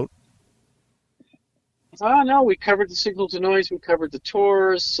or promote? Oh, no, we covered the Signal to Noise, we covered the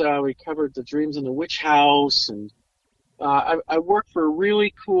tours, we covered the Dreams in the Witch House, and I work for a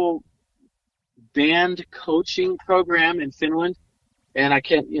really cool band coaching program in Finland, and I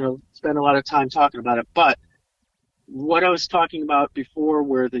can't, spend a lot of time talking about it, but what I was talking about before,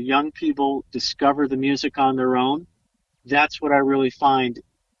 where the young people discover the music on their own, that's what I really find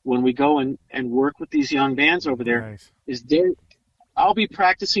when we go and work with these young bands over there. Nice. Is I'll be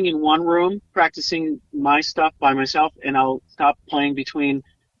practicing in one room, practicing my stuff by myself, and I'll stop playing between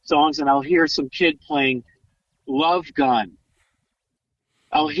songs, and I'll hear some kid playing Love Gun.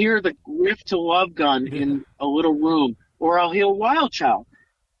 I'll hear the riff to Love Gun in a little room, or I'll hear Wild Child,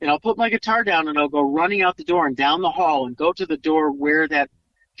 and I'll put my guitar down, and I'll go running out the door and down the hall and go to the door where that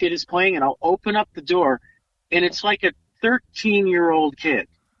kid is playing, and I'll open up the door, and it's like a 13-year-old kid.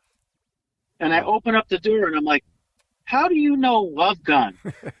 And I open up the door, and I'm like, "How do you know Love Gun?"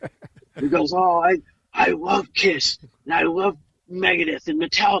 He goes, "Oh, I love Kiss, and I love Megadeth and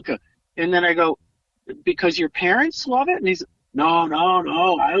Metallica." And then I go, "Because your parents love it?" And he's, No,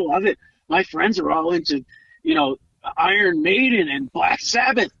 I love it. My friends are all into, Iron Maiden and Black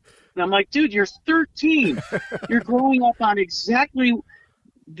Sabbath." And I'm like, "Dude, you're 13. They're growing up on exactly what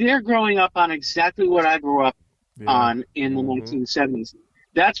I grew up on in the 1970s.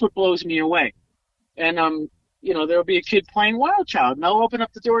 That's what blows me away." And, there'll be a kid playing Wild Child, and I'll open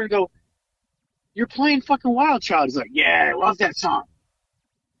up the door and go, "You're playing fucking Wild Child." He's like, "Yeah, I love that song."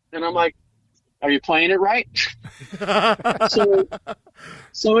 And I'm like, Are you playing it right?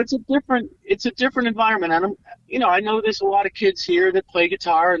 So it's a different environment. And I know there's a lot of kids here that play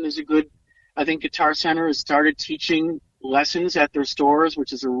guitar, and I think Guitar Center has started teaching lessons at their stores,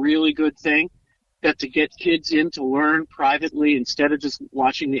 which is a really good thing, that to get kids in to learn privately instead of just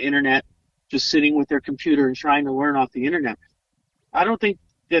watching the internet, just sitting with their computer and trying to learn off the internet. I don't think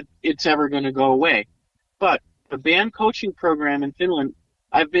that it's ever going to go away. But the band coaching program in Finland,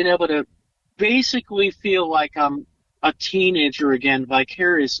 I've been able to basically feel like I'm a teenager again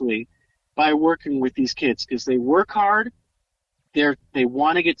vicariously by working with these kids, because they work hard. They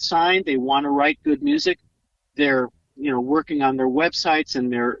want to get signed. They want to write good music. They're working on their websites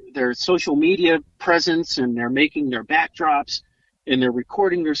and their social media presence, and they're making their backdrops, and they're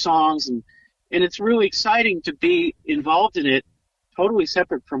recording their songs, and it's really exciting to be involved in it, totally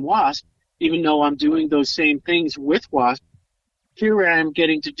separate from W.A.S.P, even though I'm doing those same things with W.A.S.P. Here I am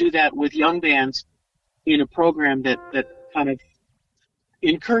getting to do that with young bands in a program that kind of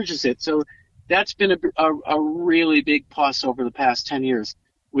encourages it. So that's been a really big plus over the past 10 years.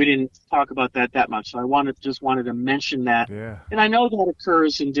 We didn't talk about that much, so I just wanted to mention that. Yeah. And I know that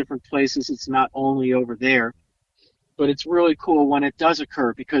occurs in different places. It's not only over there, but it's really cool when it does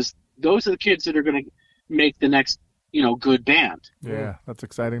occur, because those are the kids that are going to make the next, good band. Yeah, that's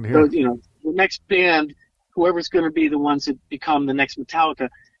exciting to hear. So, the next band, whoever's going to be the ones that become the next Metallica,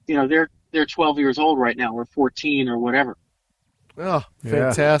 they're 12 years old right now, or 14 or whatever. Oh,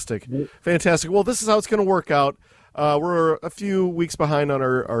 fantastic. Yeah. Fantastic. Well, this is how it's going to work out. We're a few weeks behind on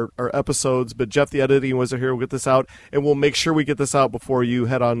our episodes, but Jeff, the editing wizard here, will get this out, and we'll make sure we get this out before you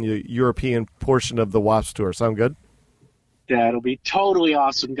head on the European portion of the W.A.S.P tour. Sound good? That'll be totally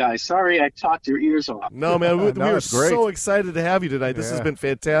awesome, guys. Sorry I talked your ears off. No, man, we are so excited to have you tonight. This has been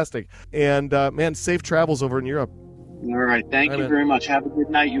fantastic. And, man, safe travels over in Europe. All right. Thank you very much. Have a good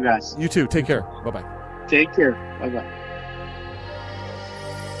night, you guys. You too. Take care. Bye-bye. Take care. Bye-bye.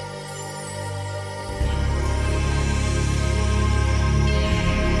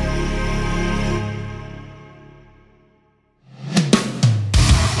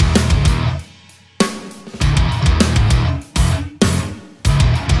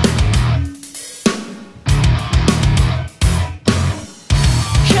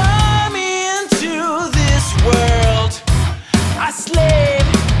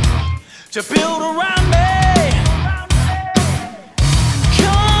 To build around me,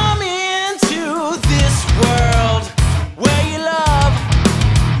 come into this world where your love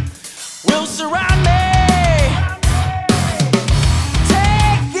will surround me.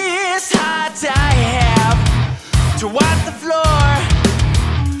 Take this heart I have to wipe the floor